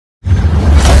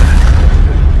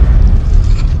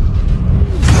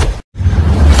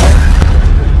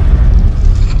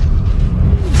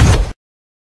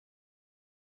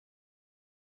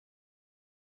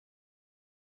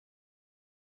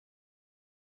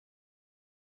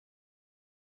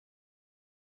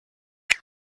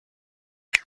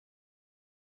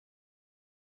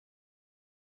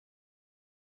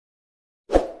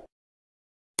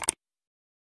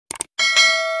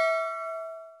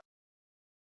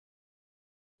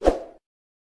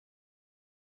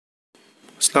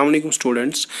Assalamu alaikum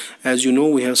students. As you know,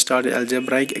 we have started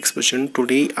algebraic expression.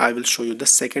 Today I will show you the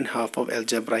second half of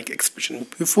algebraic expression.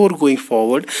 Before going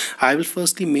forward, I will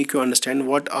firstly make you understand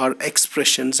what are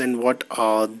expressions and what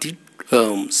are the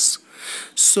terms.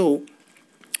 So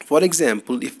for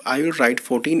example, if I will write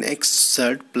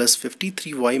 14xz plus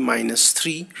 53y minus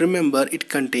 3, remember it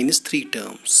contains 3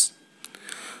 terms.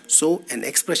 So an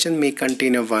expression may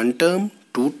contain a 1 term,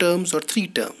 2 terms or 3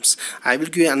 terms. I will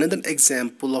give you another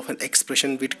example of an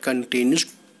expression which contains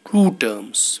 2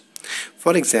 terms.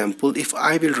 For example, if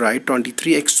I will write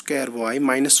 23x square y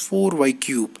minus 4y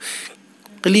cube,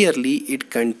 clearly it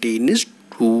contains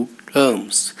 2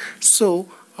 terms. So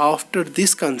after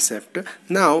this concept,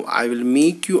 now I will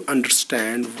make you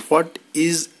understand what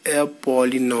is a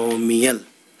polynomial.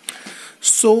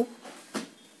 So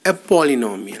a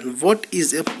polynomial. What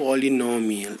is a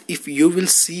polynomial? If you will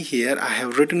see here, I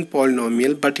have written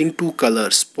polynomial but in 2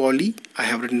 colors. Poly, I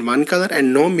have written 1 color,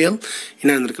 and nomial in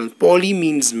another color. Poly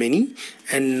means many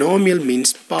and nomial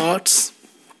means parts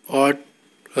or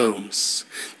terms.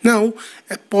 Now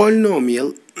a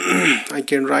polynomial I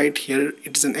can write here,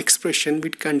 it is an expression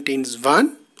which contains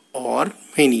 1 or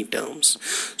many terms.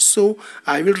 So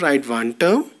I will write 1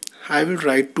 term, I will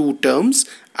write 2 terms,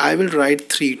 I will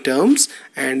write 3 terms,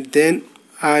 and then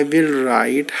I will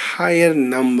write higher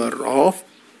number of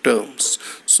terms.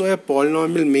 So a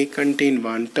polynomial may contain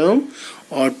 1 term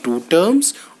or 2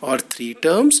 terms or 3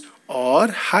 terms or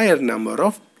higher number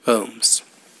of terms.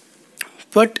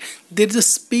 But there is a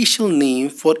special name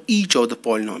for each of the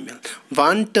polynomial.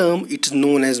 1 term it is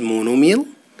known as monomial,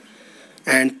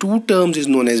 and 2 terms is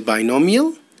known as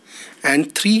binomial,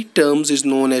 and 3 terms is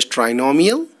known as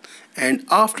trinomial. And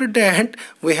after that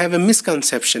we have a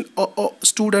misconception.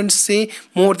 Students say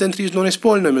more than 3 is known as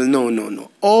polynomial.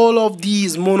 No. All of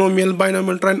these monomial,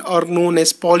 binomial, trinomial are known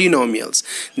as polynomials.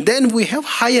 Then we have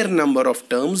higher number of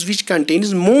terms which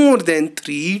contains more than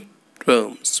 3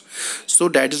 terms. So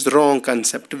that is the wrong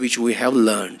concept which we have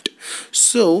learned.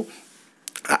 So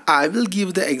I will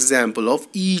give the example of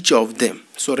each of them.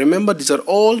 So remember, these are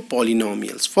all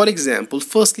polynomials. For example,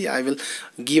 firstly I will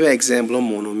give an example of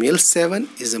monomial. 7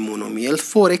 is a monomial,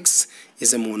 4x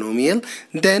is a monomial.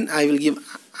 Then I will give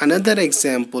another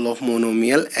example of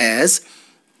monomial as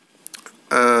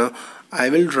I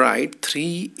will write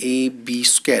 3ab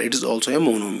square. It is also a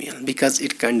monomial because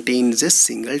it contains a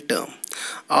single term.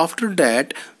 After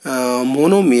that,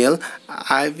 monomial,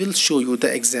 I will show you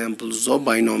the examples of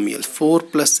binomial. 4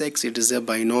 plus x, it is a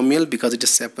binomial because it is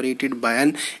separated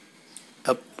by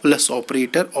a plus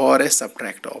operator or a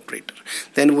subtract operator.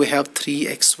 Then we have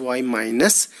 3xy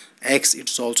minus x,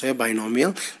 it's also a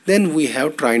binomial. Then we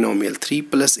have trinomial. 3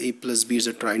 plus a plus b is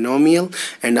a trinomial.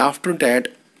 And after that,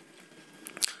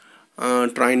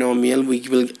 trinomial, we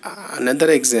will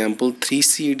another example,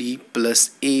 3cd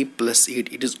plus a plus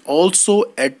 8, it is also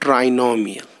a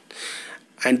trinomial.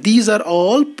 And these are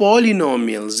all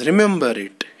polynomials, remember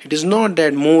it. It is not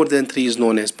that more than 3 is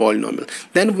known as polynomial.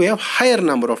 Then we have higher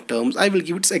number of terms. I will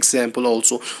give its example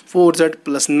also. 4z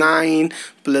plus 9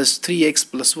 plus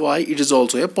 3x plus y, it is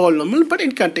also a polynomial, but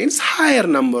it contains higher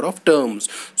number of terms.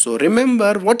 So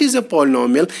remember, what is a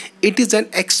polynomial? It is an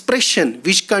expression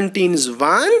which contains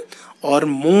 1 or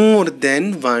more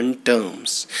than 1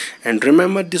 terms. And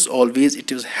remember this always,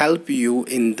 it will help you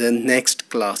in the next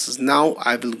classes. Now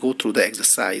I will go through the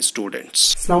exercise,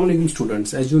 students. Assalamu alaikum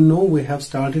students. As you know, we have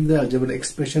started the algebra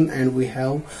expression and we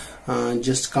have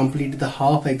just completed the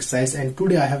half exercise, and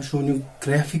today I have shown you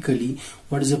graphically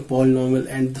what is a polynomial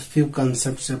and the few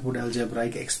concepts about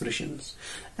algebraic expressions.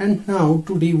 And now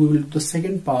today we will do the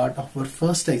second part of our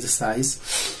first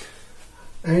exercise.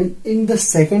 And in the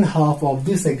second half of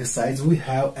this exercise we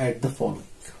have add the following.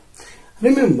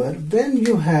 Remember, when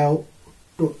you have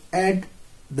to add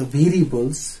the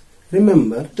variables,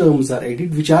 remember terms are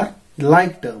added which are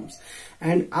like terms,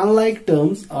 and unlike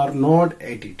terms are not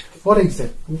added. For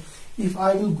example, if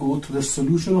I will go to the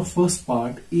solution of first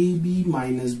part, AB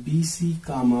minus BC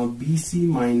comma BC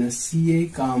minus CA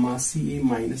comma CA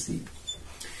minus AB,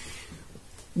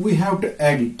 we have to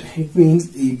add it. It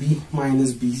means AB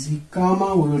minus BC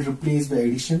comma, we will replace the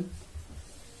addition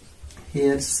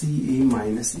here, CA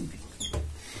minus AB.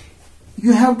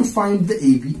 You have to find the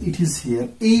AB. It is here.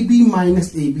 AB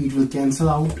minus AB, it will cancel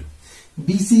out.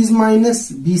 BC is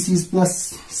minus, BC is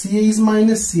plus, CA is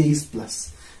minus, CA is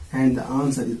plus, and the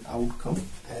answer is outcome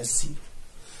as 0.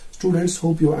 Students,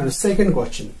 hope you understand. Second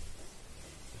question,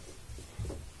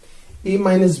 A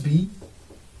minus B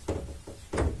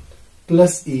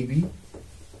plus AB,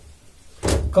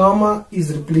 comma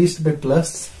is replaced by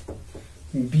plus,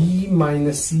 b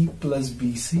minus c plus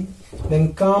bc,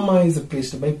 then comma is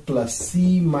replaced by plus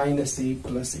c minus a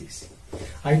plus ac.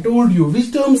 I told you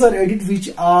which terms are added which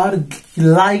are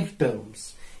like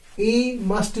terms. A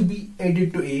must be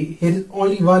added to a. Here is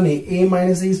only one a. A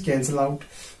minus a is cancel out.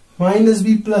 Minus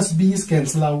b plus b is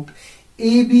cancel out.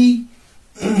 AB,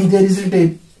 there isn't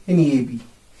any AB.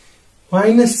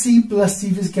 Minus c plus c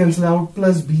is cancel out,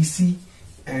 plus bc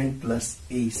and plus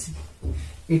ac.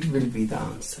 It will be the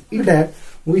answer. In that,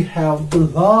 we have the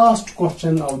last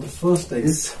question of the first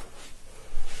is,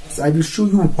 I will show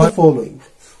you what following.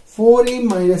 4a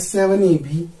minus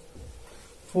 7ab,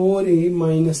 4a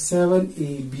minus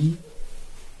 7ab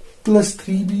plus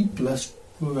 3b plus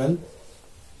 12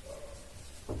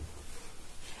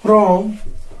 from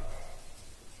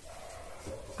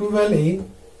 12a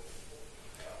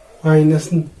minus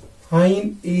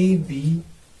 9ab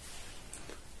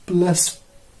plus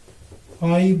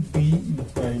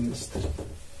 5b minus 3.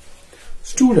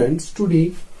 Students,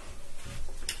 today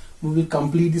we will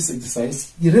complete this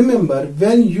exercise. You remember,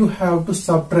 when you have to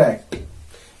subtract,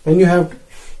 when you have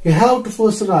to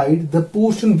first write the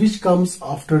portion which comes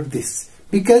after this,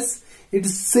 because it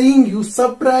is saying you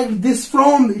subtract this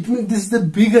from, it means this is the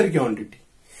bigger quantity.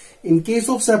 In case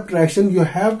of subtraction, you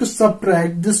have to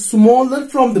subtract the smaller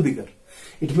from the bigger.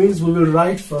 It means we will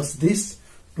write first this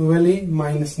 12a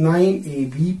minus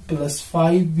 9ab plus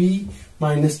 5b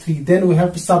minus 3. Then we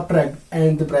have to subtract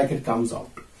and the bracket comes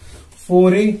out.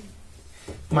 4a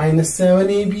minus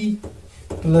 7ab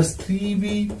plus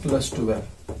 3b plus 12.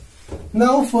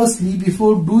 Now firstly,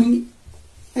 before doing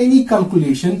any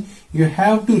calculation, you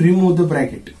have to remove the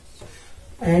bracket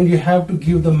and you have to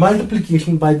give the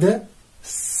multiplication by the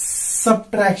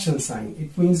subtraction sign.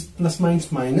 It means plus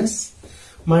minus minus,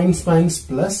 minus minus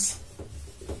plus,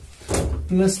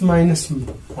 plus minus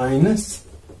minus,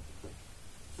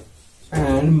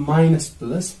 and minus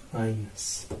plus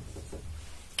minus.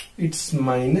 It's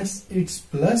minus, it's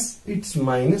plus, it's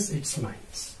minus, it's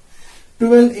minus.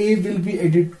 12a will be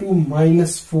added to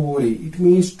minus 4a. It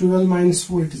means 12 minus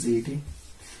 4, it is 8a.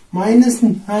 Minus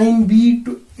 9b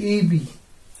to ab,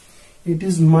 it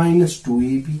is minus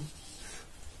 2ab.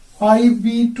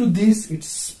 5b to this,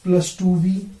 it's plus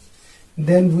 2b.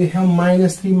 Then we have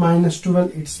minus 3 minus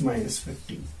 12, it's minus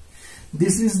 15.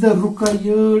 This is the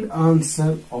required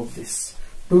answer of this.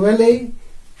 12a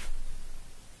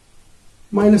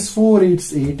minus 4,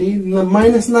 it's 8a.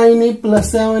 Minus 9a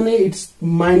plus 7a, it's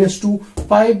minus 2.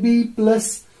 5b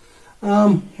plus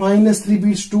minus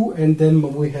 3b is 2. And then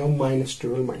we have minus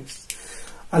 12 minus.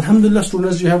 Alhamdulillah,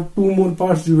 students, you have 2 more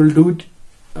parts. You will do it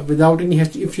without any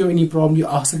hassle. If you have any problem, you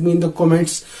ask me in the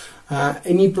comments.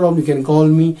 Any problem, you can call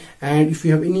me, and if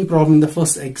you have any problem in the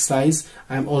first exercise,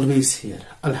 I am always here.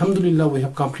 Alhamdulillah, we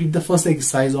have completed the first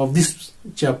exercise of this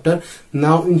chapter.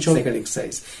 Now inshallah, second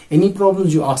exercise. Any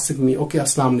problems, you ask me. Okay,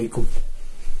 Assalamu alaikum.